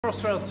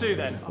Crossrail 2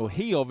 then? Well,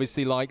 he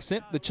obviously likes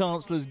it. The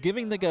Chancellor's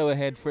giving the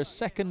go-ahead for a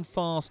second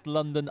fast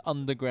London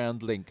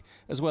Underground link,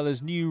 as well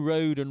as new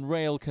road and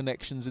rail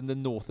connections in the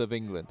north of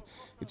England.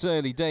 It's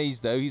early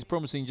days, though. He's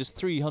promising just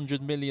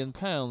 £300 million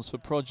for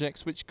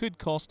projects which could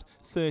cost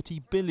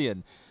 £30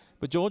 billion.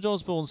 But George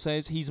Osborne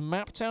says he's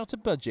mapped out a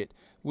budget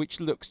which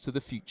looks to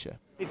the future.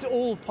 It's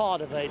all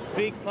part of a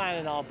big plan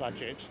in our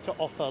budget to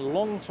offer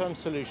long-term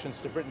solutions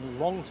to Britain's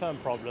long-term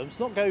problems,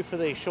 not go for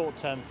the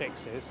short-term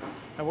fixes.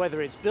 And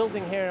whether it's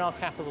building here in our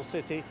capital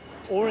city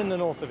or in the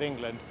north of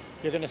England,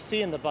 you're going to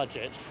see in the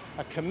budget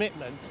a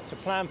commitment to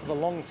plan for the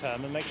long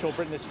term and make sure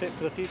Britain is fit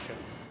for the future.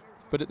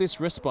 But at this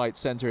respite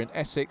centre in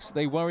Essex,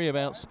 they worry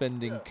about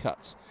spending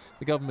cuts.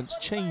 The government's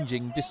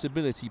changing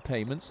disability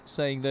payments,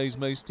 saying those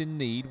most in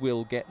need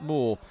will get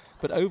more.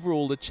 But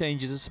overall, the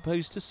changes are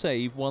supposed to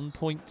save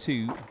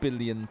 £1.2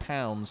 billion.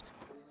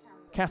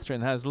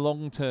 Catherine has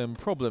long-term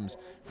problems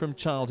from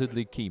childhood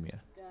leukemia.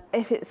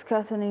 If it's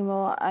cut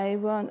anymore, I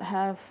won't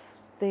have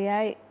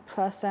the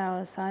 8+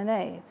 hours I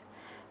need,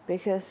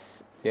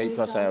 because... The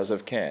 8+ hours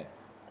of care?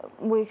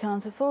 We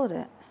can't afford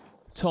it.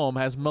 Tom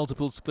has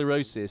multiple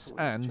sclerosis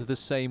and the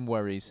same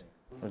worries.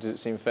 Does it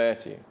seem fair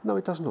to you? No,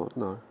 it does not,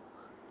 no.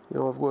 You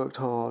know, I've worked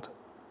hard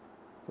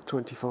for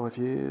 25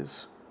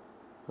 years.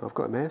 I've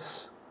got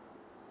MS.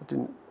 I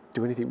didn't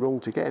do anything wrong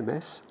to get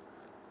MS.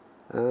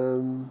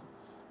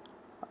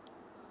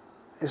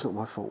 It's not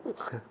my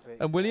fault.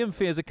 And William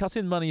fears a cut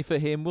in money for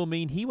him will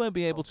mean he won't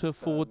be able to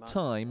afford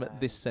time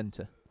at this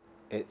centre.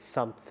 It's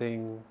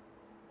something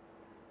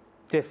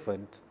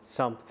different,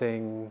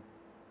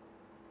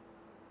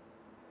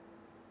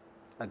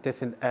 a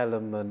different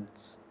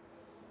element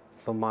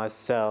for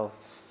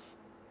myself.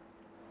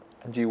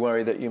 And do you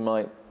worry that you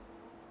might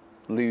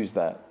lose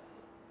that?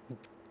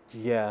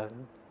 Yeah.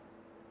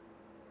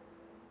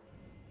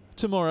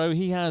 Tomorrow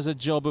he has a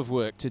job of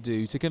work to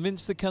do to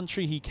convince the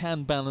country he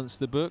can balance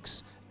the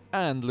books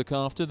and look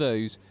after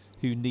those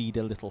who need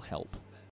a little help.